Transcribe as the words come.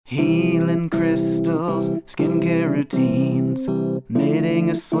Healing crystals, skincare routines, knitting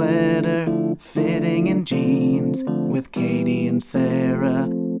a sweater, fitting in jeans. With Katie and Sarah,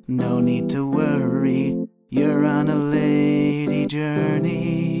 no need to worry, you're on a lady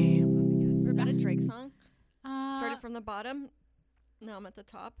journey. Is that a Drake song? Started from the bottom. Now I'm at the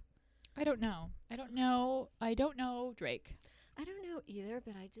top. I don't know Drake. I don't know either,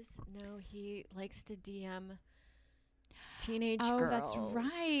 but I just know he likes to DM teenage girls. Oh, that's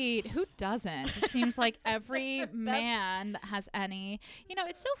right. Who doesn't? It seems like every man that has any. You know,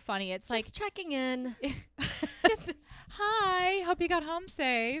 it's so funny. It's just like checking in. Hi, hope you got home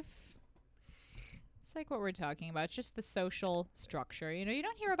safe. It's like what we're talking about. It's just the social structure. You know, you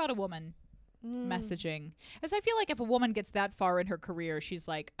don't hear about a woman messaging. As I feel like if a woman gets that far in her career, she's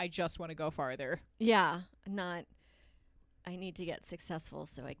like, I just want to go farther. Yeah, I need to get successful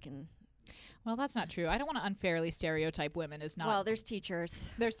so I can. Well, that's not true. I don't want to unfairly stereotype women as not. Well, there's teachers.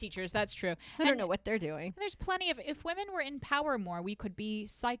 There's teachers. That's true. I don't know what they're doing. There's plenty of. If women were in power more, we could be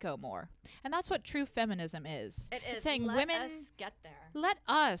psycho more, and that's what true feminism is. It is it's saying let women us get there. Let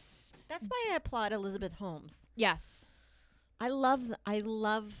us. That's why I applaud Elizabeth Holmes. Yes, I love.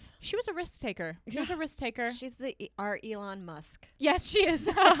 She was a risk taker. She was a risk taker. She's our Elon Musk. Yes, she is.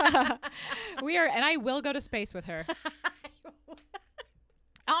 We are, and I will go to space with her.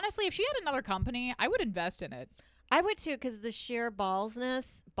 Honestly, if she had another company, I would invest in it. I would too, because the sheer ballsness.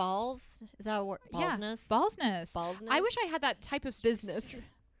 Balls? Is that a word? Ballsness? Yeah, ballsness. Ballsness? I wish I had that type of business.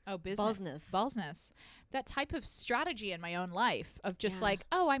 Business. Ballsness. Ballsness. That type of strategy in my own life of just like,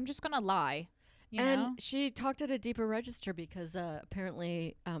 oh, I'm just going to lie. You know? She talked at a deeper register because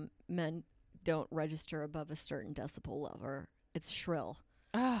apparently men don't register above a certain decibel level. It's shrill.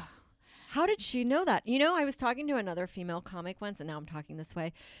 Ugh. How did she know that? You know, I was talking to another female comic once, and now I'm talking this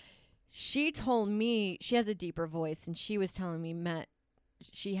way. She told me she has a deeper voice, and she was telling me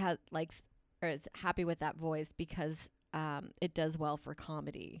she had or is happy with that voice because it does well for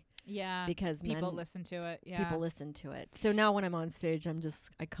comedy. Yeah, because people listen to it. Yeah, people listen to it. So now when I'm on stage,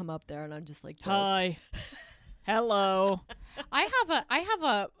 I come up there and I'm just like, hi. Hello. I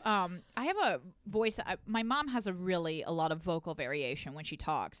have a voice. My mom has a lot of vocal variation when she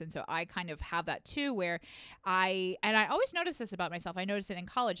talks, and so I kind of have that too. Where I always notice this about myself. I noticed it in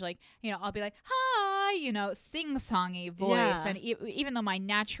college. Like, you know, I'll be like, "Hi," you know, sing-songy voice, and even though my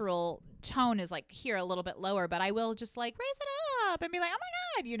natural tone is like here a little bit lower, but I will just like raise it up and be like, "Oh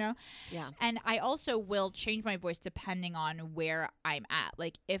my God," you know. Yeah. And I also will change my voice depending on where I'm at.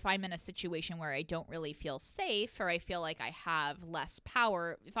 Like if I'm in a situation where I don't really feel safe or I feel like I have less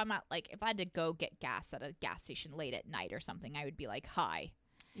power, if I'm at if I had to go get gas at a gas station late at night or something, I would be like, "Hi."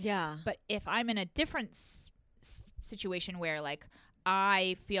 Yeah. But if I'm in a different situation where like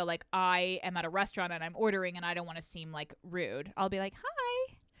I feel like I am at a restaurant and I'm ordering and I don't want to seem like rude, I'll be like,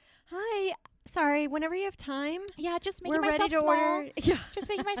 "Hi." Hi. Sorry, whenever you have time. Yeah, just making We're myself ready to small. order. Yeah. Just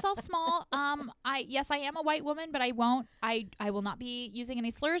making myself small. I am a white woman, but I will not be using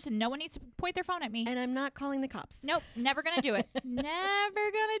any slurs, and no one needs to point their phone at me. And I'm not calling the cops. Nope, never gonna do it.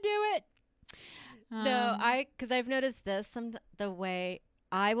 Never gonna do it. No, because I've noticed this. The way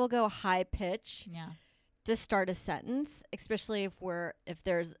I will go high pitch. Yeah. To start a sentence, especially if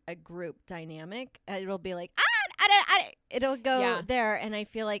there's a group dynamic, it'll be like it'll go there, and I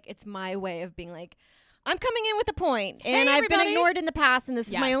feel like it's my way of being like, I'm coming in with a point, and I've been ignored in the past, and this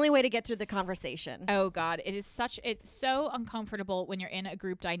is my only way to get through the conversation. Oh God, it's so uncomfortable when you're in a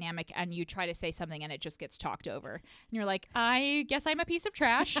group dynamic and you try to say something and it just gets talked over, and you're like, I guess I'm a piece of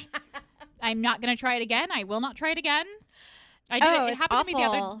trash. I'm not gonna try it again. I will not try it again. I did it. It happened to me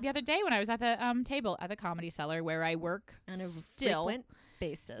the other day when I was at the table at the Comedy Cellar where I work on a frequent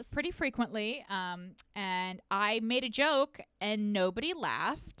basis, pretty frequently. And I made a joke and nobody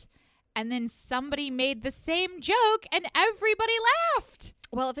laughed, and then somebody made the same joke and everybody laughed.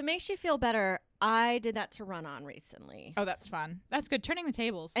 Well, if it makes you feel better, I did that to Run On recently. Oh, that's fun. That's good. Turning the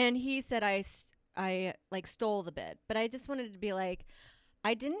tables. And he said I like stole the bit, but I just wanted to be like,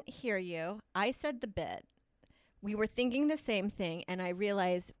 I didn't hear you. I said the bit. We were thinking the same thing, and I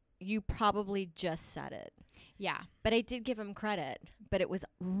realized you probably just said it. Yeah. But I did give him credit, but it was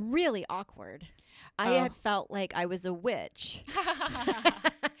really awkward. I had felt like I was a witch.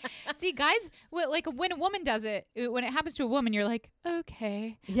 See, guys, when a woman does it, when it happens to a woman, you're like,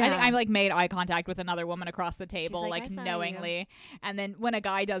 okay. Yeah. I think I made eye contact with another woman across the table, like knowingly. You. And then when a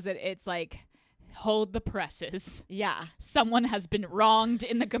guy does it, it's like, hold the presses. Yeah. Someone has been wronged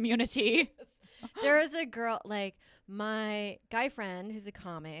in the community. There was a girl, my guy friend who's a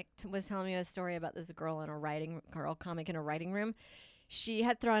comic was telling me a story about this girl comic in a writing room. She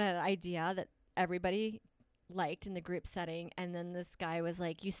had thrown out an idea that everybody liked in the group setting. And then this guy was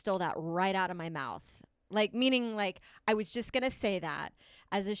like, you stole that right out of my mouth. Like, meaning like, I was just going to say that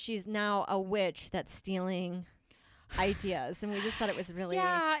as if she's now a witch that's stealing ideas. And we just thought it was really.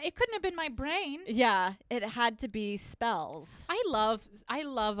 Yeah, it couldn't have been my brain. Yeah, it had to be spells. I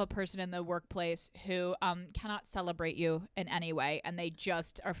love a person in the workplace who cannot celebrate you in any way, and they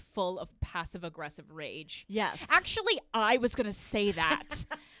just are full of passive aggressive rage. Yes. Actually, I was going to say that.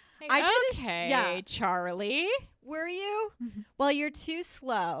 Okay, Charlie. Were you? Well, you're too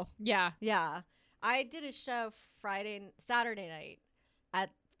slow. Yeah. Yeah. I did a show Saturday night at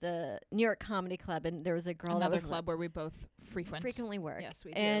the New York Comedy Club, and there was a girl. Another club where we both frequently work. Yes,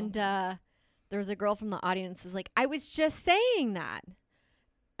 we do. And there was a girl from the audience who was like, I was just saying that.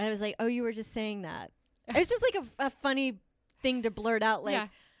 And I was like, oh, you were just saying that. It was just like a funny thing to blurt out. Like,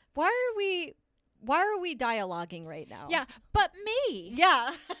 why are we dialoguing right now? Yeah, but me.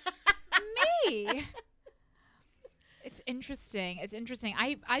 Yeah. Me. It's interesting.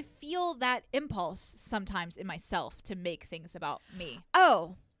 I feel that impulse sometimes in myself to make things about me.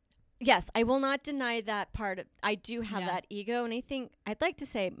 Oh, yes. I will not deny that part. I do have that ego. And I think I'd like to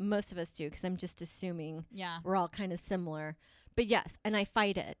say most of us do, because I'm just assuming we're all kind of similar. But yes, and I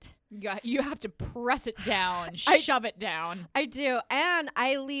fight it. You have to press it down, shove it down. I do. And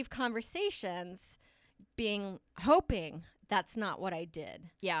I leave conversations hoping that's not what I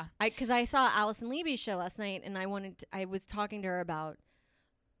did. Yeah. Because I saw Allison Levy's show last night, and I was talking to her about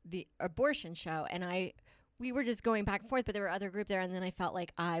the abortion show, and we were just going back and forth, but there were other group there, and then I felt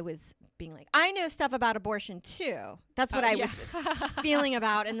like I was being like, I know stuff about abortion too. That's what I was feeling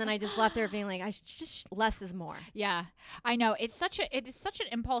about, and then I just left there being like, just less is more. Yeah, I know. It is such an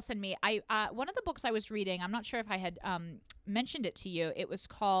impulse in me. One of the books I was reading, I'm not sure if I had mentioned it to you. It was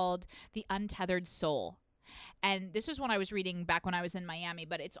called The Untethered Soul. And this was one I was reading back when I was in Miami,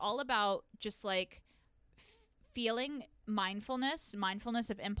 but it's all about just like feeling mindfulness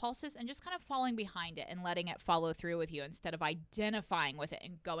of impulses, and just kind of falling behind it and letting it follow through with you instead of identifying with it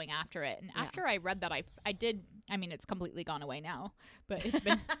and going after it. And after I read that, I mean, it's completely gone away now, but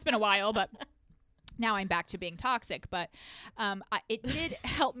it's been a while, but now I'm back to being toxic. But it did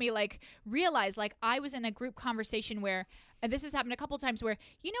help me like realize, like, I was in a group conversation where, and this has happened a couple times where,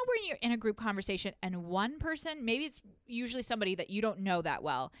 you know, when you're in a group conversation and one person, maybe it's usually somebody that you don't know that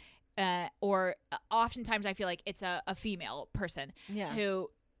well, or oftentimes I feel like it's a female person who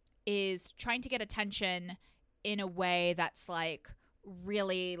is trying to get attention in a way that's like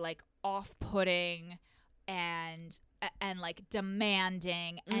really like off-putting and like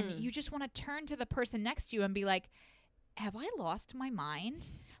demanding, and you just want to turn to the person next to you and be like, have I lost my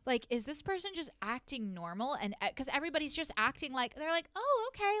mind? Like, is this person just acting normal? And because everybody's just acting like, they're like, oh,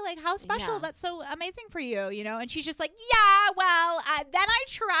 okay, like, how special? That's so amazing for you, you know? And she's just like, yeah, well, then I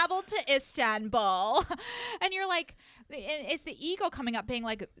traveled to Istanbul. And you're like, it's the ego coming up being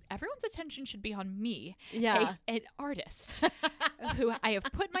like, everyone's attention should be on me, an artist who I have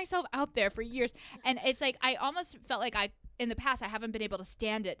put myself out there for years. And it's like, I almost felt like in the past, I haven't been able to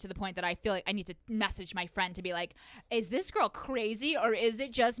stand it to the point that I feel like I need to message my friend to be like, is this girl crazy or is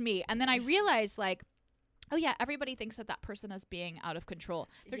it just me? And then I realized, like, oh yeah, everybody thinks that person is being out of control.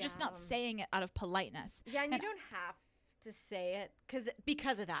 They're just not saying it out of politeness. Yeah, and you don't have to say it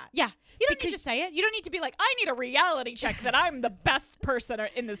because of that. Yeah, you don't need to say it. You don't need to be like, I need a reality check that I'm the best person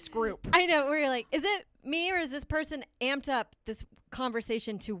in this group. I know, where you're like, is it me or is this person amped up this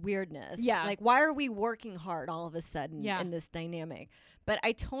conversation to weirdness? Yeah. Like, why are we working hard all of a sudden in this dynamic? But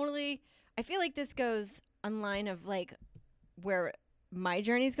I feel like this goes on line of like where my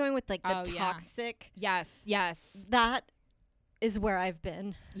journey's going with like the toxic. Yes. That is where I've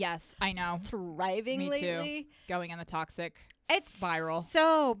been. Yes, I know. Thriving Me lately. Too. Going in the toxic it's spiral.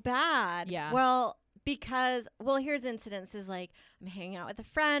 So bad. Yeah. Well, here's incidences like I'm hanging out with a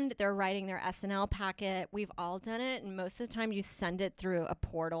friend. They're writing their SNL packet. We've all done it. And most of the time you send it through a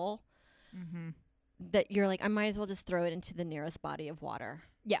portal that you're like, I might as well just throw it into the nearest body of water.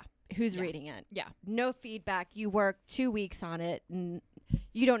 Yeah. Who's reading it? Yeah. No feedback. You work 2 weeks on it and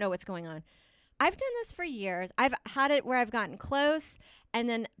you don't know what's going on. I've done this for years. I've had it where I've gotten close, and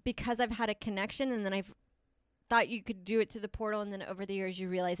then because I've had a connection, and then I've thought you could do it to the portal, and then over the years you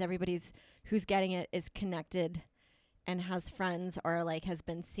realize who's getting it is connected and has friends or like has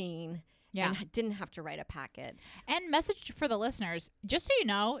been seen and didn't have to write a packet. And message for the listeners, just so you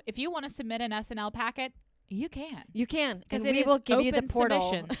know, if you want to submit an SNL packet, you can. You can. Because we will give you the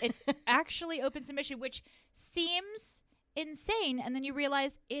portal. Submission. It's actually open submission, which seems insane, and then you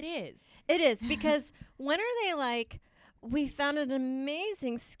realize it is because when are they like, we found an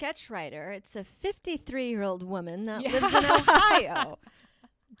amazing sketch writer, it's a 53-year-old woman that lives in Ohio.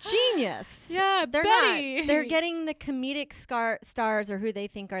 Genius. Yeah, They're Betty. not. They're getting the comedic stars, or who they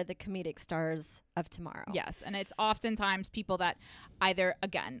think are the comedic stars of tomorrow. Yes, and it's oftentimes people that either,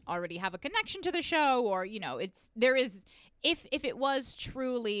 again, already have a connection to the show, or, if it was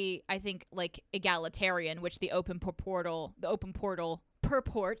truly, I think, like egalitarian, which the open portal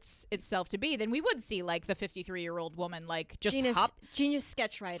purports itself to be, then we would see like the 53-year-old woman like just genius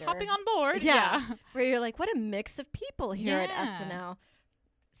sketch writer hopping on board. Yeah. Where you're like, what a mix of people here at SNL.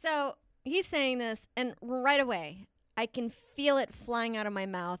 So he's saying this, and right away I can feel it flying out of my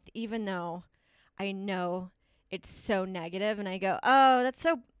mouth, even though I know it's so negative, and I go, oh, that's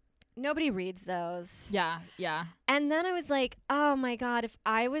so, nobody reads those. Yeah. And then I was like, oh my God, if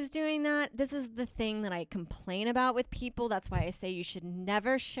I was doing that, this is the thing that I complain about with people. That's why I say you should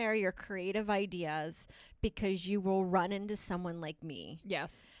never share your creative ideas, because you will run into someone like me.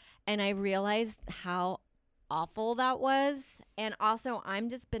 Yes. And I realized how awful that was. And also, I'm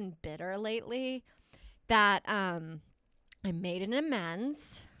just been bitter lately that I made an amends.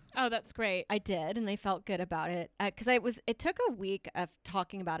 Oh, that's great. I did, and I felt good about it, because it took a week of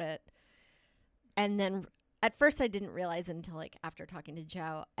talking about it, and then at first I didn't realize until like after talking to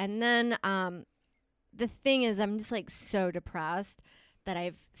Joe, and then the thing is, I'm just like so depressed that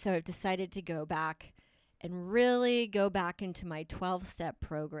I've decided to go back and really go back into my 12-step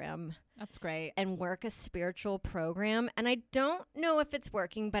program. That's great. And work a spiritual program, and I don't know if it's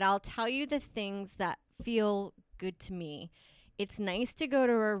working, but I'll tell you the things that feel good to me. It's nice to go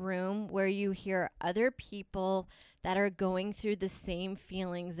to a room where you hear other people that are going through the same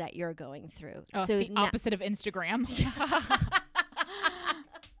feelings that you're going through. Oh, so the opposite of Instagram. It's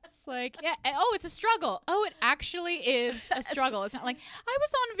like, it's a struggle. Oh, it actually is a struggle. It's not like, I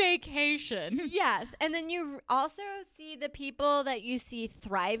was on vacation. Yes. And then you also see the people that you see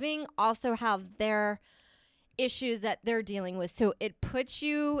thriving also have their issues that they're dealing with. So it puts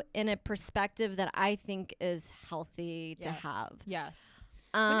you in a perspective that I think is healthy to have. Yes.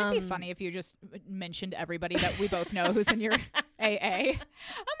 Wouldn't it be funny if you just mentioned everybody that we both know who's in your AA? Oh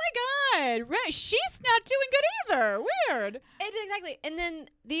my God. Right. She's not doing good either. Weird. Exactly. And then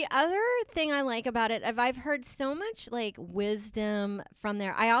the other thing I like about it, I've heard so much like wisdom from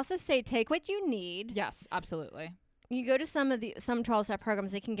there. I also say take what you need. Yes, absolutely. You go to some 12-step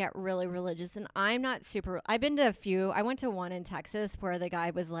programs, they can get really religious, and I'm not super. I've been to a few. I went to one in Texas where the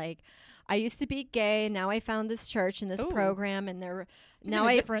guy was like, I used to be gay, and now I found this church and this program, and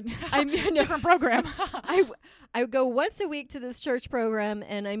different program. I go once a week to this church program,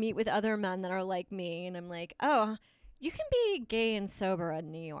 and I meet with other men that are like me, and I'm like, oh, you can be gay and sober in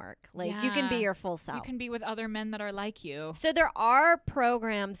New York. Like, you can be your full self. You can be with other men that are like you. So there are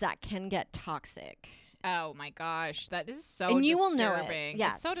programs that can get toxic. Oh my gosh, that is so and you disturbing. Will know it.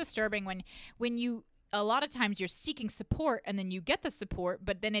 Yes. It's so disturbing when you, a lot of times you're seeking support and then you get the support,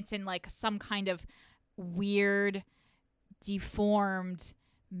 but then it's in like some kind of weird, deformed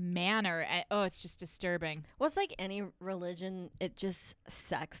manner. It's just disturbing. Well, it's like any religion, it just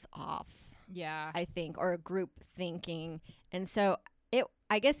sucks off. Yeah. I think, or group thinking. And so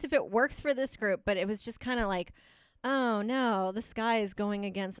I guess if it works for this group, but it was just kind of like, oh no, this guy is going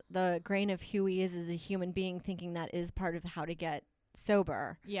against the grain of who he is as a human being, thinking that is part of how to get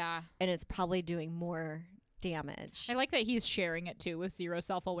sober. Yeah. And it's probably doing more damage. I like that he's sharing it too with zero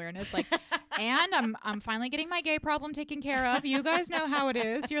self-awareness. Like, and I'm finally getting my gay problem taken care of. You guys know how it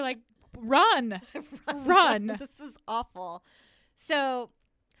is. You're like, run. This is awful. So,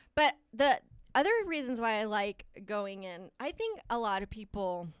 but the other reasons why I like going in, I think a lot of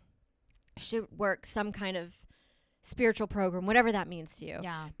people should work some kind of spiritual program, whatever that means to you.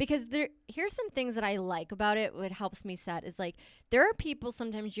 Yeah. Because here's some things that I like about it. What helps me set is like, there are people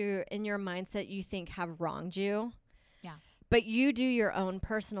sometimes you're in your mindset you think have wronged you. Yeah. But you do your own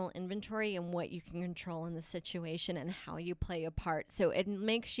personal inventory and what you can control in the situation and how you play a part. So it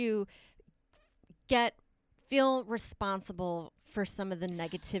makes you feel responsible for some of the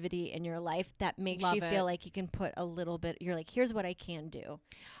negativity in your life that makes you feel like you can put a little bit, you're like, here's what I can do.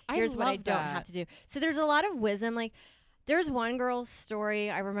 Here's what I don't have to do. So there's a lot of wisdom. Like, there's one girl's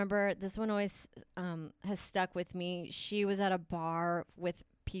story. I remember this one always has stuck with me. She was at a bar with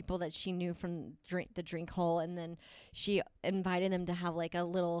people that she knew from the drink hole, and then she invited them to have like a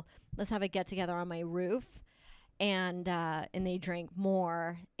little, let's have a get together on my roof. And they drank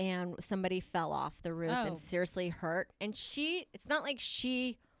more, and somebody fell off the roof and seriously hurt. And it's not like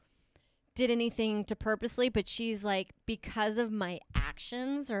she did anything to purposely, but she's like, because of my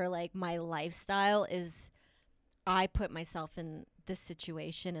actions or like my lifestyle I put myself in this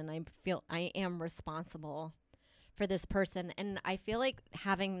situation, and I feel I am responsible for this person. And I feel like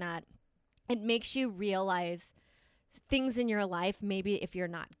having that, it makes you realize things in your life, maybe if you're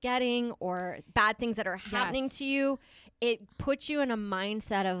not getting, or bad things that are happening to you, it puts you in a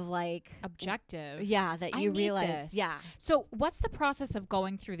mindset of like objective. Yeah, that you realize. This. Yeah. So what's the process of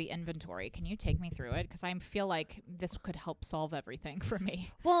going through the inventory? Can you take me through it? Because I feel like this could help solve everything for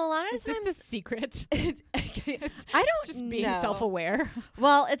me. Well, a lot of Is this the secret? I don't just being know. self-aware.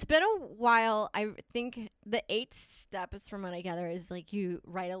 Well, it's been a while. I think the 8th step is, from what I gather, is like you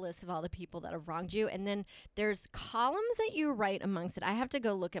write a list of all the people that have wronged you, and then there's columns that you write amongst it. I have to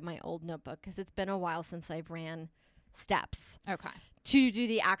go look at my old notebook because it's been a while since I've ran steps. Okay. To do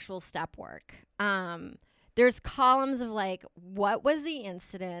the actual step work. There's columns of like, what was the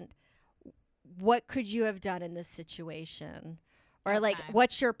incident? What could you have done in this situation? Or like,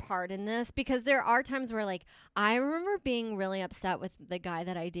 what's your part in this? Because there are times where like, I remember being really upset with the guy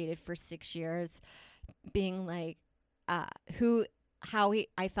that I dated for 6 years, being like, I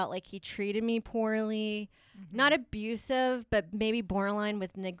felt like he treated me poorly, not abusive, but maybe borderline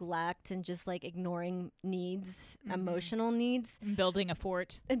with neglect and just like ignoring needs, emotional needs. And building a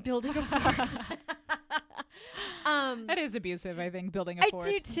fort. That is abusive, I think, building a fort.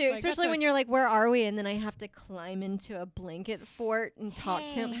 I do too, like, especially when you're like, where are we? And then I have to climb into a blanket fort and talk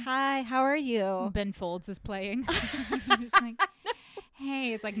to him. Hi, how are you? Ben Folds is playing. Just like,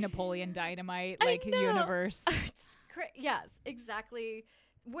 hey, it's like Napoleon Dynamite, like universe. Yes, exactly.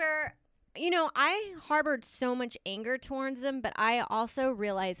 Where, I harbored so much anger towards them, but I also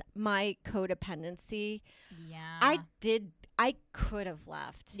realized my codependency. Yeah. I could have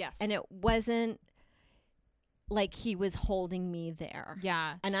left. Yes. And it wasn't like he was holding me there.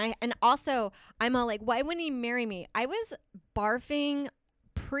 Yeah. And also I'm all like, why wouldn't he marry me? I was barfing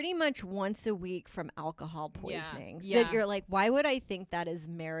pretty much once a week from alcohol poisoning. Yeah. That you're like, why would I think that is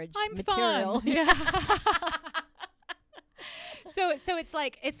marriage I'm material? Fun. Yeah. So it's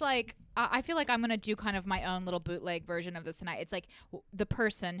like I feel like I'm gonna do kind of my own little bootleg version of this tonight. It's like the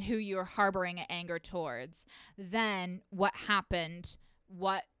person who you're harboring anger towards, then what happened,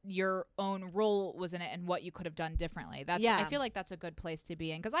 what your own role was in it, and what you could have done differently. I feel like that's a good place to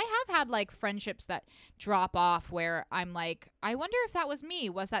be in, because I have had like friendships that drop off where I'm like, I wonder if that was me,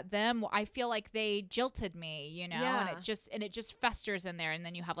 was that them? I feel like they jilted me, and it just festers in there, and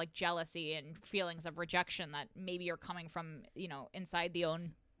then you have like jealousy and feelings of rejection that maybe are coming from inside the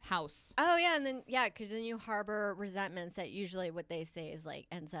own house. Oh yeah, and then because then you harbor resentments that usually what they say is like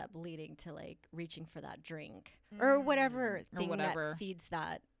ends up leading to like reaching for that drink or whatever thing that feeds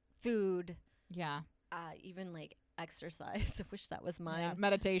that food. Yeah. Even like exercise. I wish that was mine. Yeah.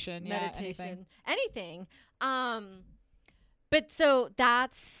 Meditation. Anything. But so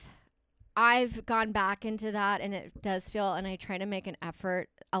I've gone back into that, and it does feel, and I try to make an effort.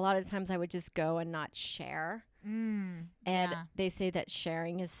 A lot of times I would just go and not share. And they say that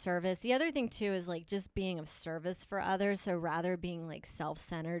sharing is service. The other thing too is like just being of service for others. So rather being like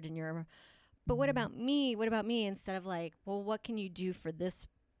self-centered in but what about me? What about me? Instead of like, well, what can you do for this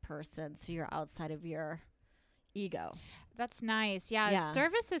person? So you're outside of your ego. That's nice. Yeah.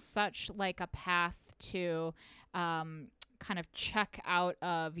 Service is such like a path to kind of check out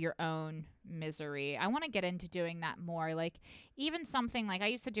of your own misery. I want to get into doing that more. Like even something like I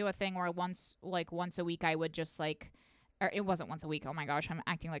used to do a thing where once a week I would just like, or it wasn't once a week. Oh my gosh, I'm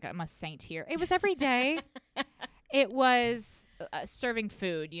acting like I'm a saint here. It was every day. It was serving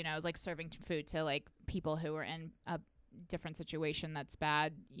food, it was like serving food to like people who are in a different situation that's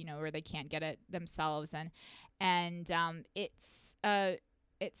bad, where they can't get it themselves. And it's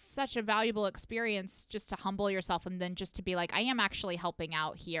such a valuable experience just to humble yourself, and then just to be like, I am actually helping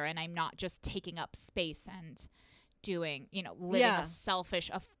out here, and I'm not just taking up space and doing, living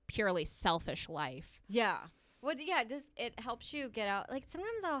a purely selfish life. Yeah. Well, yeah, it helps you get out. Like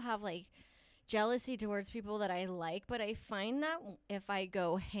sometimes I'll have like jealousy towards people that I like, but I find that if I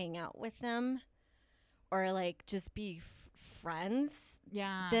go hang out with them or like just be friends,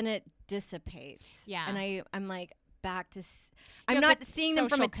 then it dissipates. Yeah. And I'm like back to I'm not seeing them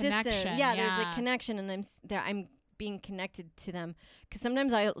from a distance. Yeah, there's a connection, and I'm being connected to them, because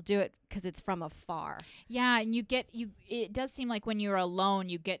sometimes I'll do it because it's from afar. Yeah, and it does seem like when you're alone,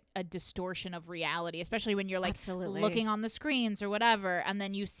 you get a distortion of reality, especially when you're like looking on the screens or whatever, and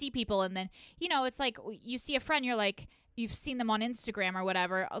then you see people, and then it's like you see a friend, you're like, you've seen them on Instagram or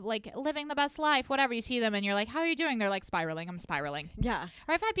whatever, like living the best life, whatever. You see them and you're like, how are you doing? They're like, spiraling. I'm spiraling. Yeah.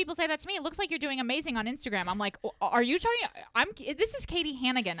 Or I've had people say that to me. It looks like you're doing amazing on Instagram. I'm like, are you talking? This is Katie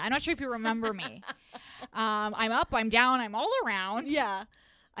Hannigan. I'm not sure if you remember me. I'm up, I'm down, I'm all around. Yeah.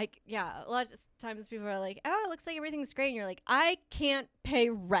 A lot of times people are like, oh, it looks like everything's great. And you're like, I can't pay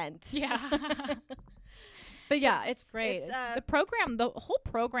rent. Yeah. But yeah, it's great. The whole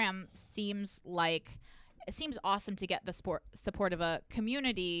program seems like it seems awesome to get the support of a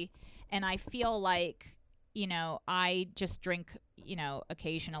community. And I feel like, you know, I just drink, you know,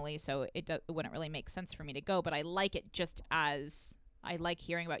 occasionally, so it wouldn't really make sense for me to go, but I like it just as I like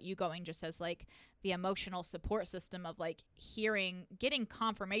hearing about you going just as like the emotional support system of like getting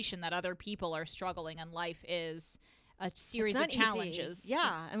confirmation that other people are struggling and life is a series of challenges. Easy.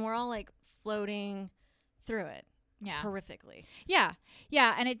 Yeah. And we're all like floating through it. Yeah. Horrifically. Yeah.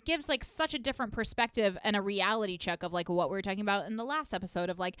 Yeah. And it gives like such a different perspective and a reality check of like what we were talking about in the last episode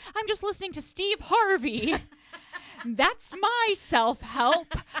of like, I'm just listening to Steve Harvey. That's my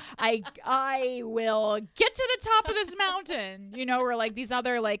self-help. I will get to the top of this mountain, you know, or like these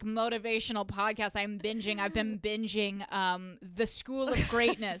other like motivational podcasts I've been binging The School of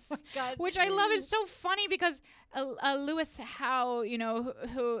Greatness, which I love. Is so funny because Lewis Howe, you know,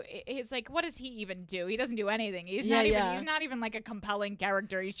 who is like, what does he even do? He doesn't do anything. He's not even like a compelling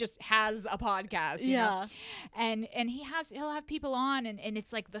character. He just has a podcast, you know? And he'll have people on and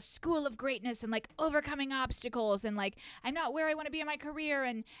it's like the School of Greatness and like overcoming obstacles and like I'm not where I want to be in my career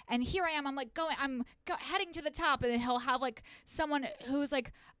and here I am, I'm like heading to the top, and then he'll have like someone who's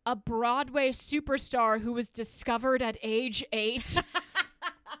like a Broadway superstar who was discovered at age 8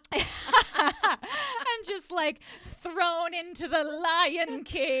 and just like thrown into the Lion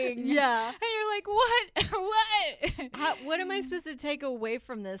King. Yeah. And you're like, what? What am I supposed to take away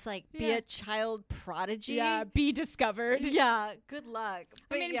from this? Like, be a child prodigy? Yeah, be discovered. Yeah, good luck.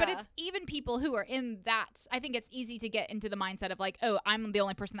 But it's even people who are in that. I think it's easy to get into the mindset of like, oh, I'm the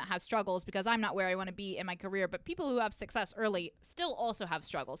only person that has struggles because I'm not where I want to be in my career. But people who have success early still also have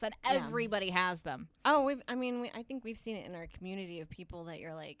struggles, and everybody has them. Oh, I think we've seen it in our community of people that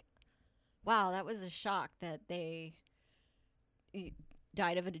you're like, wow, that was a shock that they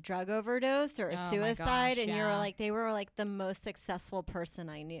died of a drug overdose or a suicide, and you were like, they were like the most successful person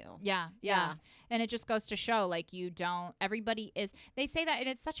I knew. Yeah. And it just goes to show like everybody is, they say that, and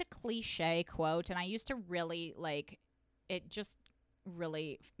it's such a cliche quote, and I used to really like it, just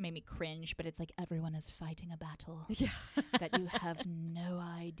really made me cringe, but it's like, everyone is fighting a battle that you have no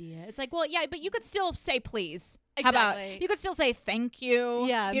idea. It's like, well, yeah, but you could still say please. Exactly. How about you could still say thank you?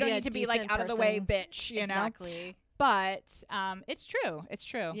 Yeah, you don't need to be like out of the way bitch, you know? Exactly. But it's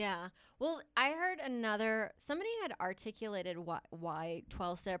true. Yeah. Well, I heard somebody had articulated why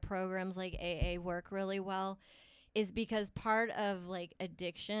 12-step programs like AA work really well is because part of like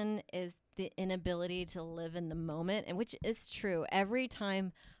addiction is the inability to live in the moment, and which is true. Every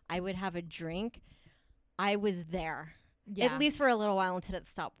time I would have a drink, I was there. Yeah. At least for a little while until it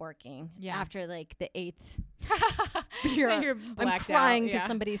stopped working. Yeah. After like the 8th beer, I'm crying because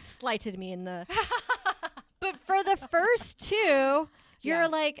somebody slighted me in the. But for the first 2, you're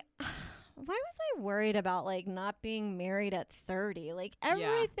like, why was I worried about like not being married at 30? Like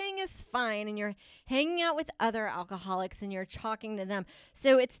everything is fine, and you're hanging out with other alcoholics and you're talking to them.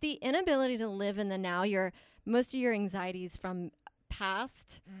 So it's the inability to live in the now. Most of your anxieties from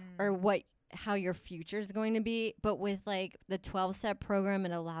past or how your future is going to be. But with like the 12-step program,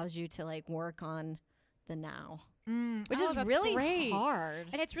 it allows you to like work on the now. Which is really great. Hard.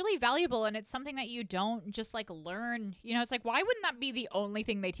 And it's really valuable, and it's something that you don't just like learn. You know, it's like, why wouldn't that be the only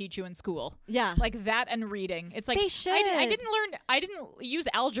thing they teach you in school? Yeah. Like that and reading. It's like, they should. I didn't use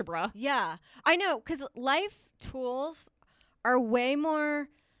algebra. Yeah. I know, because life tools are way more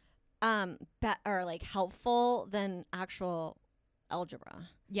or like helpful than actual algebra.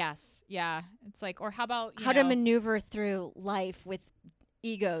 Yes. Yeah. It's like, or how about how to maneuver through life with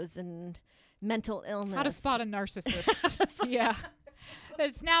egos and mental illness. How to spot a narcissist. Yeah.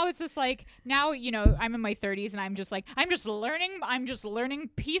 It's just like, now, you know, I'm in my 30s and I'm just learning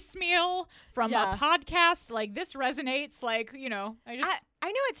piecemeal from a podcast. Like, this resonates. Like, you know, I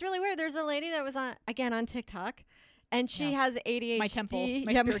know it's really weird. There's a lady that was on TikTok, and she has ADHD. My temple.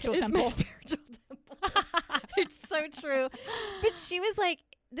 My spiritual temple. My spiritual temple. It's so true. But she was like,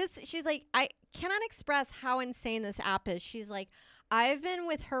 she's like, I cannot express how insane this app is. She's like, I've been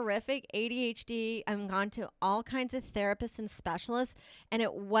with horrific ADHD. I've gone to all kinds of therapists and specialists, and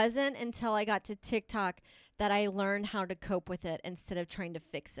it wasn't until I got to TikTok that I learned how to cope with it instead of trying to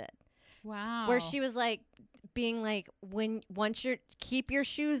fix it. Wow. Where she was like, being like, once you keep your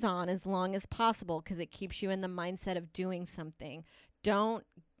shoes on as long as possible, because it keeps you in the mindset of doing something. Don't,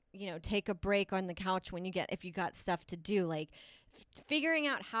 take a break on the couch if you got stuff to do. Like figuring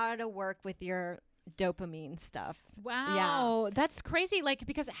out how to work with your dopamine stuff. Wow. Yeah. That's crazy. Like,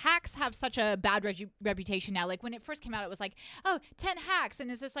 because hacks have such a bad reputation now. Like when it first came out, it was like, oh, 10 hacks. And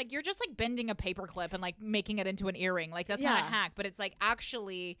it's just like, you're just like bending a paperclip and like making it into an earring. Like that's not a hack, but it's like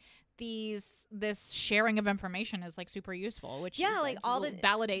actually this sharing of information is like super useful, which like all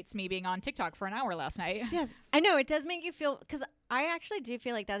validates me being on TikTok for an hour last night. Yes. I know it does make you feel, because I actually do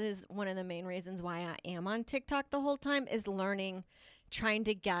feel like that is one of the main reasons why I am on TikTok the whole time, is learning, trying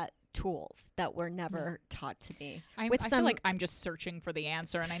to get tools that were never taught to me. I feel like I'm just searching for the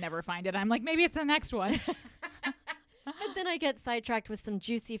answer and I never find it. I'm like, maybe it's the next one. And then I get sidetracked with some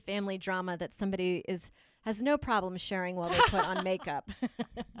juicy family drama that somebody has no problem sharing while they put on makeup.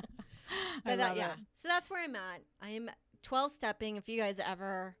 But so that's where I'm at. I am 12-stepping. If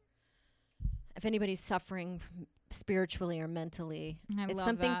anybody's suffering spiritually or mentally, it's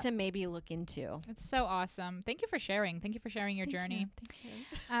something to maybe look into. It's so awesome. Thank you for sharing. Thank you for sharing your journey.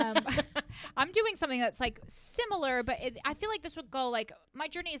 Thank you. I'm doing something that's like similar, but I feel like this would go like, my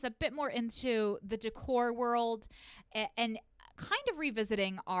journey is a bit more into the decor world and kind of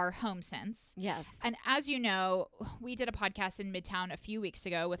revisiting our home sense. Yes. And as you know, we did a podcast in Midtown a few weeks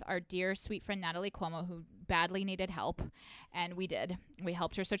ago with our dear sweet friend Natalie Cuomo, who badly needed help, and we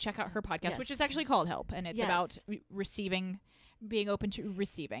helped her. So check out her podcast, which is actually called Help, and it's about receiving, being open to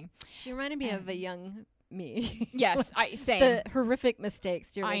receiving. She reminded me of a young me. Yes, same. The horrific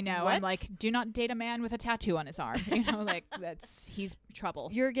mistakes. I know. What? I'm like, do not date a man with a tattoo on his arm. You know, like he's trouble.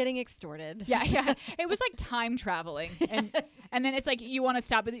 You're getting extorted. Yeah. It was like time traveling, and then it's like you want to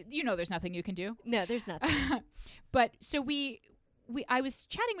stop, but there's nothing you can do. No, there's nothing. But so I was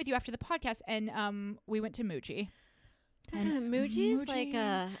chatting with you after the podcast, and we went to Muji. Muji is like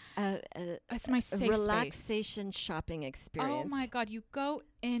it's my safe relaxation shopping experience. Oh my God, you go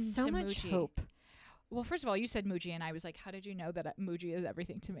into so much Muji. hope. Well, first of all, you said Muji, and I was like, how did you know that Muji is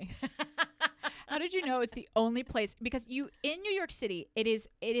everything to me? How did you know it's the only place? Because in New York City, it is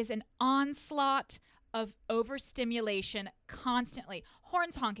an onslaught of overstimulation constantly.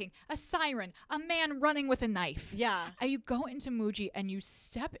 Horns honking, a siren, a man running with a knife. Yeah. And you go into Muji and you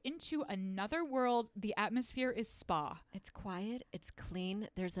step into another world. The atmosphere is spa. It's quiet. It's clean.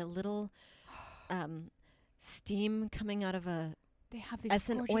 There's a little steam coming out of they have these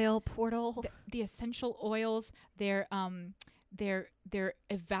essential oil portal. The essential oils, they're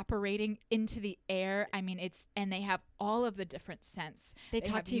evaporating into the air. I mean, and they have all of the different scents. They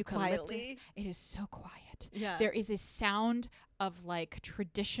talk to you quietly. It is so quiet. Yeah. There is a sound of like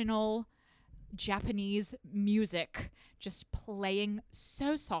traditional Japanese music just playing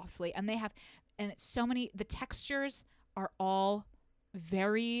so softly, and the textures are all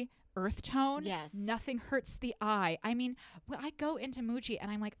very earth tone. Yes. Nothing hurts the eye. I mean, when I go into Muji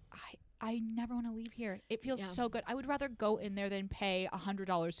and I'm like, I never want to leave here. It feels so good. I would rather go in there than pay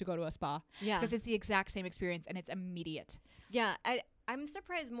 $100 to go to a spa. Yeah. Because it's the exact same experience and it's immediate. Yeah. I'm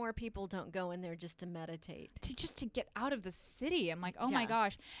surprised more people don't go in there just to meditate. Just to get out of the city. I'm like, oh my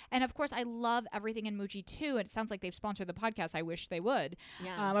gosh. And of course, I love everything in Muji too. And it sounds like they've sponsored the podcast. I wish they would.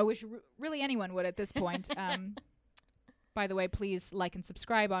 Yeah. I wish really anyone would at this point. By the way, please like and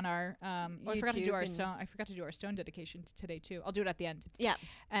subscribe on our. I forgot to do our stone dedication today too. I'll do it at the end. Yeah.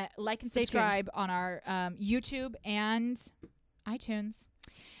 Like and subscribe on our YouTube and iTunes.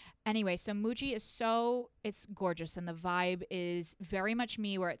 Anyway, so Muji it's gorgeous, and the vibe is very much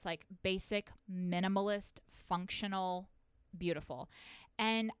me, where it's like basic, minimalist, functional, beautiful.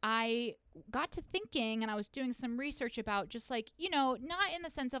 And I got to thinking, and I was doing some research about just like, not in the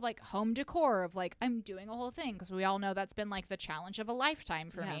sense of like home decor of like I'm doing a whole thing, because we all know that's been like the challenge of a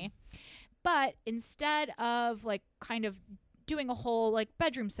lifetime for me. But instead of like kind of doing a whole like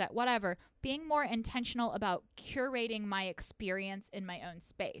bedroom set, whatever, being more intentional about curating my experience in my own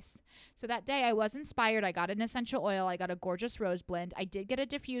space. So that day I was inspired. I got an essential oil. I got a gorgeous rose blend. I did get a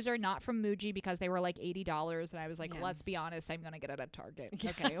diffuser, not from Muji, because they were like $80. And I was like, let's be honest, I'm going to get it at Target.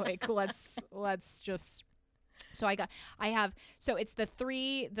 Okay. Like let's just, so it's the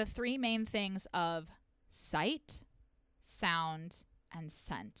three main things of sight, sound, and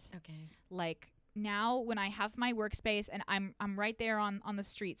scent. Okay. Like, now when I have my workspace and I'm right there on the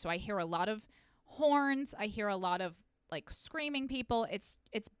street, so I hear a lot of horns, I hear a lot of like screaming people. It's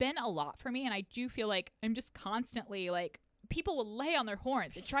been a lot for me, and I do feel like I'm just constantly like, people will lay on their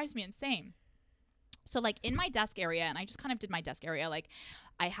horns. It drives me insane. So like in my desk area, and I just kind of did my desk area, like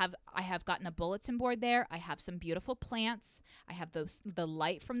I have gotten a bulletin board there. I have some beautiful plants. I have the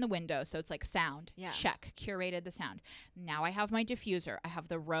light from the window, so it's like sound. Yeah. Check. Curated the sound. Now I have my diffuser. I have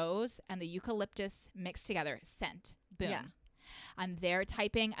the rose and the eucalyptus mixed together. Scent. Boom. Yeah. I'm there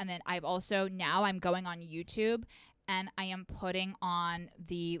typing, and then I'm going on YouTube, and I am putting on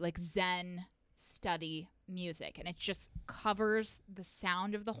the like Zen study music, and it just covers the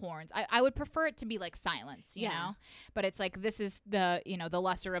sound of the horns. I would prefer it to be like silence, you know, but it's like, this is the, you know, the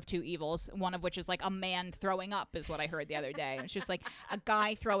lesser of two evils, one of which is like a man throwing up is what I heard the other day. It's just like a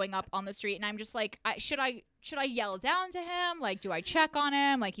guy throwing up on the street, and I'm just like, should I yell down to him? Like, do I check on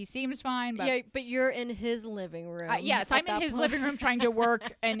him? Like, he seems fine, but yeah, but you're in his living room. Yes, I'm in his living room trying to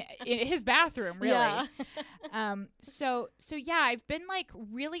work, and in his bathroom, really. Yeah. So yeah, I've been like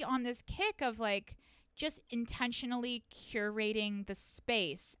really on this kick of like just intentionally curating the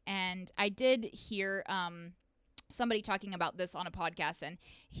space. And I did hear somebody talking about this on a podcast, and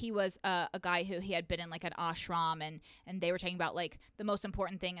he was a guy who he had been in like an ashram, and they were talking about like the most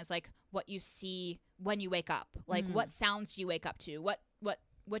important thing is like what you see when you wake up, like what sounds do you wake up to,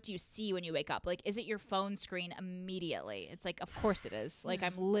 what do you see when you wake up? Like, is it your phone screen immediately? It's like, of course it is. Like,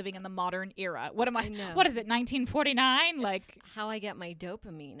 I'm living in the modern era. What am I what is it, 1949? It's like how I get my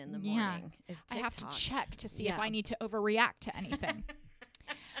dopamine in the morning is TikTok. I have to check to see if I need to overreact to anything.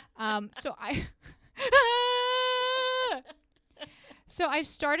 So I've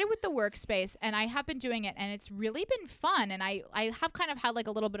started with the workspace, and I have been doing it, and it's really been fun. And I have kind of had like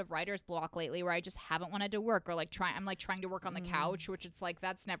a little bit of writer's block lately, where I just haven't wanted to work, or like I'm trying to work on the couch, which it's like,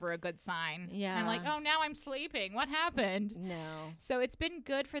 that's never a good sign. Yeah. And I'm like, oh, now I'm sleeping. What happened? No. So it's been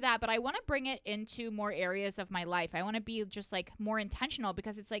good for that, but I want to bring it into more areas of my life. I want to be just like more intentional,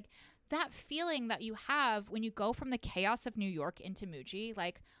 because it's like that feeling that you have when you go from the chaos of New York into Muji,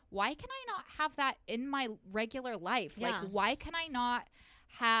 like, why can I not have that in my regular life? Yeah. Like, why can I not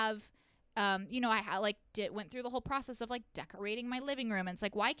have, I went through the whole process of like decorating my living room. And it's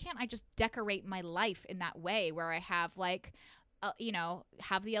like, why can't I just decorate my life in that way, where I have like,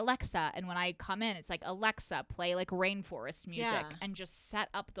 have the Alexa, and when I come in, it's like, Alexa, play like rainforest music, and just set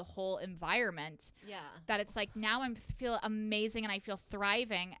up the whole environment. Yeah. That it's like, now I feel amazing, and I feel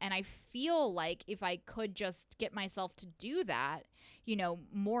thriving, and I feel like if I could just get myself to do that,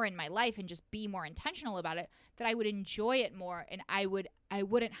 more in my life, and just be more intentional about it, that I would enjoy it more, and I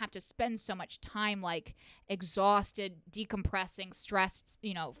wouldn't have to spend so much time like exhausted, decompressing, stressed,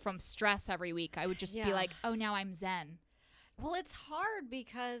 from stress every week. I would just be like, oh, now I'm zen. Well, it's hard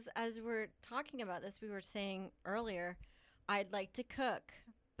because as we're talking about this, we were saying earlier, I'd like to cook,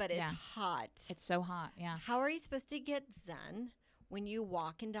 but it's hot. It's so hot, yeah. How are you supposed to get zen when you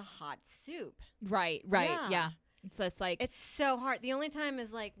walk into hot soup? Right, yeah. It's like... It's so hard. The only time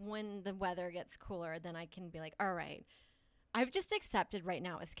is like when the weather gets cooler, then I can be like, all right. I've just accepted right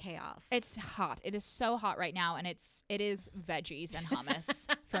now as chaos. It's hot. It is so hot right now, and it is veggies and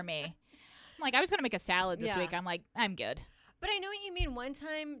hummus for me. I'm like, I was going to make a salad this week. I'm like, I'm good. But I know what you mean. One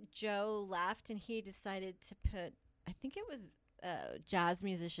time Joe left, and he decided to put, I think it was jazz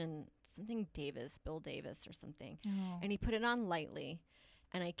musician, Bill Davis or something. Oh. And he put it on lightly.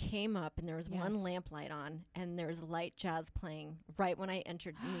 And I came up, and there was one lamp light on, and there was light jazz playing right when I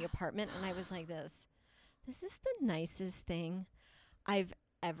entered in the apartment. And I was like this is the nicest thing I've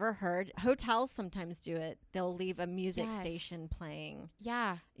ever heard. Hotels sometimes do it. They'll leave a music station playing.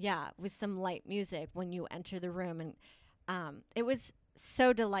 Yeah. Yeah, with some light music when you enter the room. And it was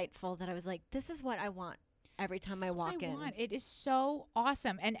so delightful that I was like, this is what I want every time I walk in. It is so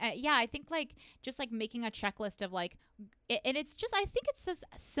awesome. And I think like just like making a checklist of like, and it's just, I think it's as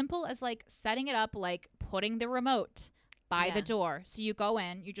simple as like setting it up, like putting the remote by the door. So you go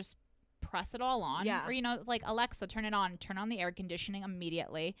in, you just press it all on, or like, Alexa, turn it on, turn on the air conditioning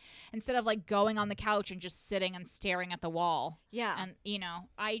immediately, instead of like going on the couch and just sitting and staring at the wall. And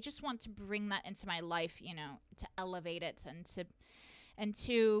I just want to bring that into my life, to elevate it, and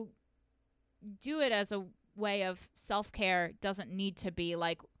to do it as a way of self-care. Doesn't need to be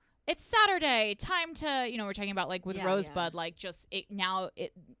like, it's Saturday, time to, we're talking about like with Rosebud, like just now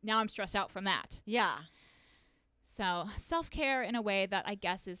I'm stressed out from that. So self-care in a way that I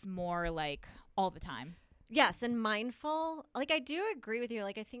guess is more like all the time. Yes, and mindful. Like, I do agree with you.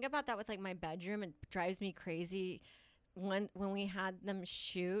 Like, I think about that with like my bedroom. It drives me crazy when we had them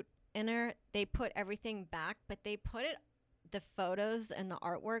shoot in her. They put everything back, but they put the photos and the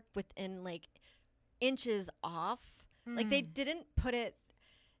artwork within like inches off. Like, they didn't put it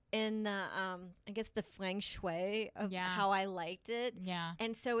in the I guess the feng shui of how I liked it.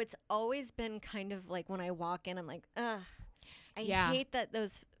 And so it's always been kind of like when I walk in, I'm like, ugh, I hate that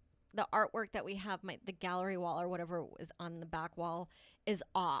the artwork that we have, the gallery wall or whatever is on the back wall is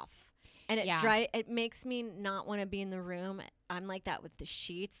off. And it makes me not want to be in the room. I'm like that with the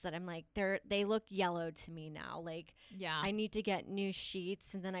sheets, that I'm like, they look yellow to me now. Like, I need to get new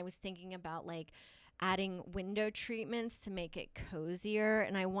sheets. And then I was thinking about like adding window treatments to make it cozier,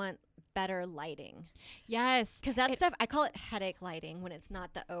 and I want better lighting. Yes. Because that stuff, I call it headache lighting when it's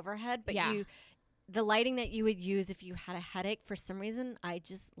not the overhead, but the lighting that you would use if you had a headache, for some reason, I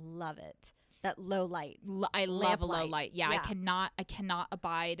just love it. That low light. I love a low light. Yeah, I cannot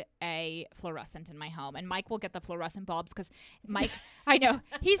abide a fluorescent in my home. And Mike will get the fluorescent bulbs because Mike, I know,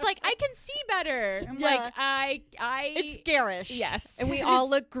 he's like, I can see better. I'm like, it's garish. Yes. And we all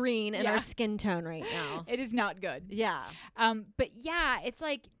look green in our skin tone right now. It is not good. Yeah. But yeah, it's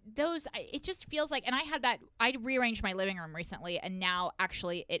like it just feels like, and I rearranged my living room recently, and now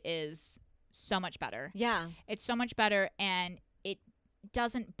actually it is so much better. Yeah. It's so much better, and it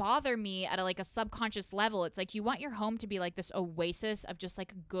doesn't bother me at a subconscious level. It's like you want your home to be like this oasis of just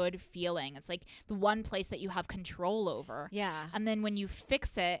like good feeling. It's like the one place that you have control over. Yeah. And then when you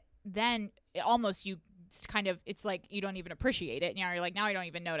fix it, then it's like you don't even appreciate it. You're like, now I don't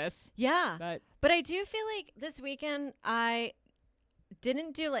even notice. Yeah. But I do feel like this weekend I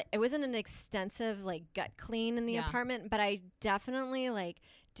didn't do it wasn't an extensive gut clean in the apartment, but I definitely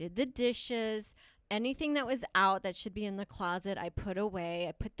did the dishes. Anything that was out that should be in the closet, I put away.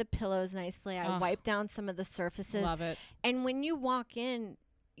 I put the pillows nicely. I wiped down some of the surfaces. Love it. And when you walk in,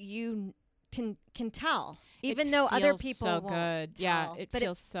 you can tell, even though other people so won't good. Tell. Yeah, it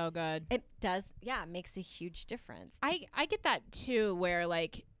feels so good. It does. Yeah, it makes a huge difference. I get that too, where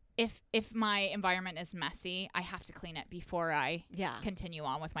if my environment is messy, I have to clean it before I continue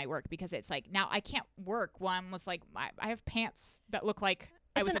on with my work, because it's like now I can't work. One was like I have pants that look like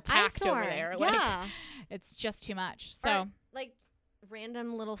I was attacked over there. Yeah. It's just too much. So or,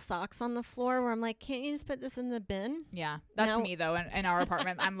 random little socks on the floor where I'm like, can't you just put this in the bin? Yeah, that's me though. In our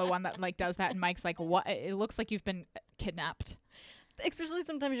apartment, I'm the one that does that, and Mike's like, what? It looks like you've been kidnapped. Especially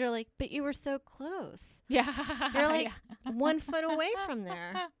sometimes you're like, but you were so close. Yeah. You're like 1 foot away from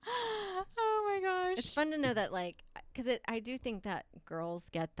there. Oh my gosh. It's fun to know that because I do think that girls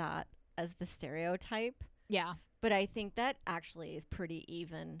get that as the stereotype. Yeah. But I think that actually is pretty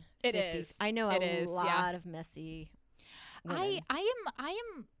even. It is. I know a lot of messy women.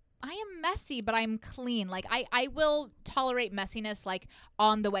 I am messy, but I'm clean. I will tolerate messiness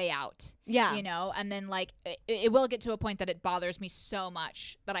on the way out. Yeah. And then it will get to a point that it bothers me so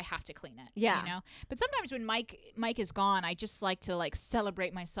much that I have to clean it. Yeah. But sometimes when Mike is gone, I just like to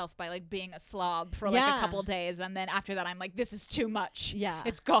celebrate myself by being a slob for a couple days, and then after that I'm like, this is too much. Yeah.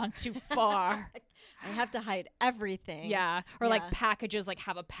 It's gone too far. I have to hide everything. Yeah. Or packages,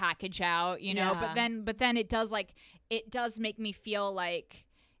 have a package out, Yeah. But then it does make me feel like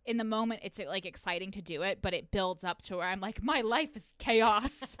in the moment it's exciting to do it, but it builds up to where I'm like, my life is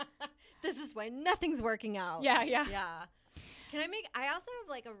chaos. This is why nothing's working out. Yeah. I also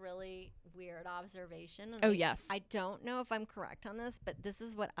have a really weird observation. And yes. I don't know if I'm correct on this, but this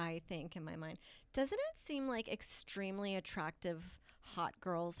is what I think in my mind. Doesn't it seem like extremely attractive hot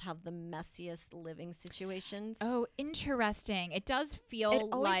girls have the messiest living situations? Oh, interesting. It does feel it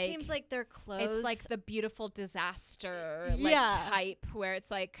always seems like their clothes. It's the beautiful disaster type where it's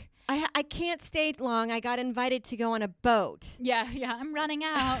like, I can't stay long. I got invited to go on a boat. Yeah. I'm running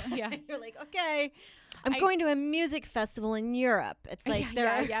out. Yeah. You're like, okay. I'm going to a music festival in Europe. It's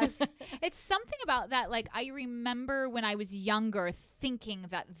yes. It's something about that. I remember when I was younger thinking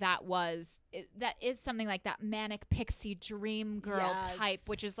that is something like that manic pixie dream girl type,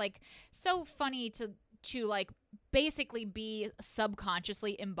 which is so funny to basically be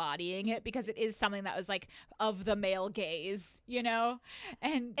subconsciously embodying it, because it is something that was of the male gaze,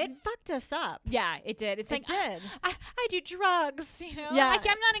 and it fucked us up. Yeah, it did. It did. I do drugs, Yeah.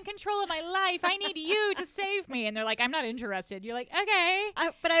 I'm not in control of my life. I need you to save me. And they're like, I'm not interested. You're like, okay.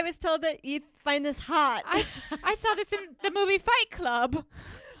 But I was told that you'd find this hot. I saw this in the movie Fight Club.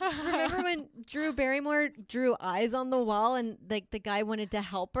 Remember when Drew Barrymore drew eyes on the wall and the guy wanted to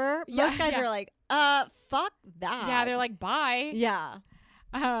help her? Most guys are like, fuck that. Yeah, they're like, bye. Yeah.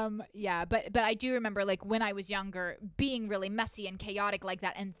 But I do remember when I was younger being really messy and chaotic like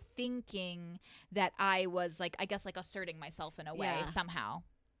that, and thinking that I was I guess asserting myself in a way somehow.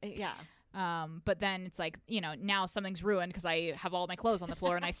 Yeah. But then it's now something's ruined because I have all my clothes on the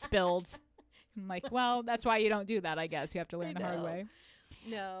floor and I spilled. I'm like, well, that's why you don't do that, I guess. You have to learn the hard way.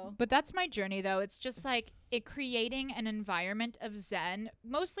 No. But that's my journey, though. It's just creating an environment of Zen,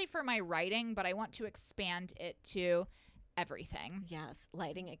 mostly for my writing, but I want to expand it to everything. Yes.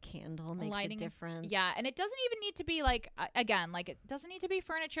 Lighting a candle makes a difference. Yeah. And it doesn't even need to be it doesn't need to be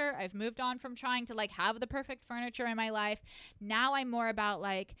furniture. I've moved on from trying to have the perfect furniture in my life. Now I'm more about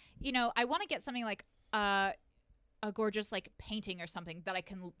I want to get something a gorgeous painting or something that I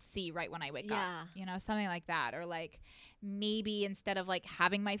can see right when I wake up, something like that. Or maybe instead of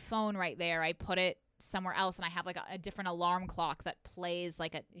having my phone right there, I put it somewhere else and I have a different alarm clock that plays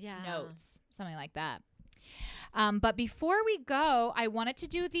notes, something like that. But before we go, I wanted to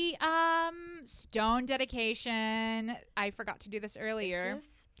do the stone dedication. I forgot to do this earlier.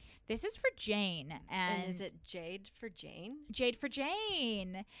 This is for Jane. And is it Jade for Jane? Jade for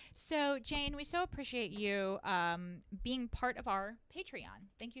Jane. So, Jane, we so appreciate you being part of our Patreon.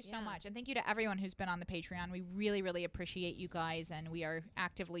 Thank you so much. And thank you to everyone who's been on the Patreon. We really, really appreciate you guys. And we are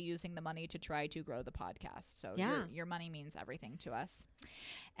actively using the money to try to grow the podcast. So your money means everything to us.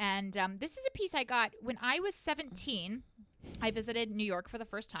 And this is a piece I got when I was 17. I visited New York for the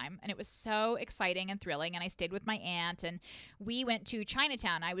first time, and it was so exciting and thrilling, and I stayed with my aunt, and we went to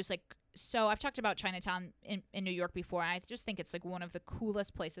Chinatown. I was like, so I've talked about Chinatown in New York before, and I just think it's like one of the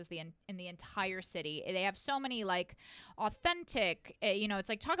coolest places in the entire city. They have so many like authentic, it's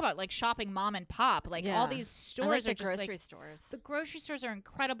like talk about like shopping mom and pop. Like all these stores are just grocery stores. The grocery stores are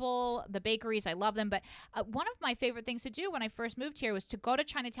incredible. The bakeries, I love them. But one of my favorite things to do when I first moved here was to go to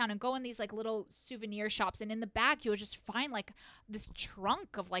Chinatown and go in these like little souvenir shops. And in the back, you'll just find like this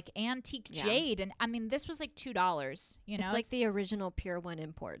trunk of like antique jade. And I mean, this was like $2, It's like the original Pier 1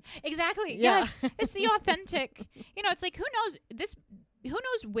 imports. Exactly. Yeah. Yes. It's the authentic. It's like, who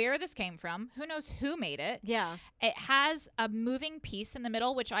knows where this came from? Who knows who made it? Yeah. It has a moving piece in the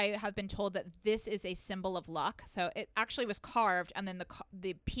middle, which I have been told that this is a symbol of luck. So it actually was carved, and then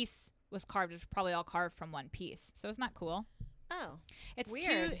the piece was carved. It was probably all carved from one piece. So isn't that cool? Oh, it's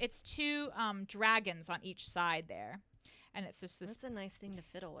weird. It's two dragons on each side there. And it's just this. That's a nice thing to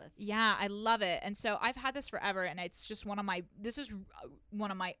fiddle with. Yeah, I love it. And so I've had this forever, and it's just one of my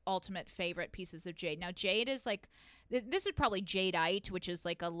ultimate favorite pieces of jade. Now, jade is like, this is probably jadeite, which is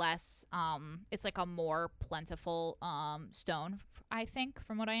like a less, it's like a more plentiful stone, I think,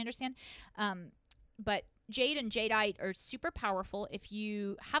 from what I understand. But jade and jadeite are super powerful. If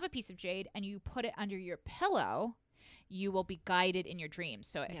you have a piece of jade and you put it under your pillow, you will be guided in your dreams.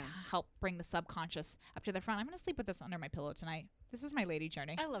 So it help bring the subconscious up to the front. I'm going to sleep with this under my pillow tonight. This is my lady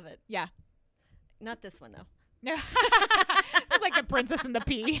journey. I love it. Yeah. Not this one, though. No. It's like the Princess and the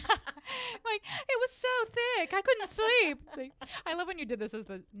Pea. Like, it was so thick. I couldn't sleep. Like, I love when you did this as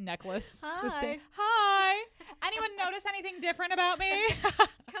the necklace. Hi. Hi. Anyone notice anything different about me?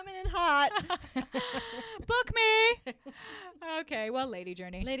 Coming in hot. Book me. Okay, well, lady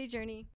journey. Lady journey.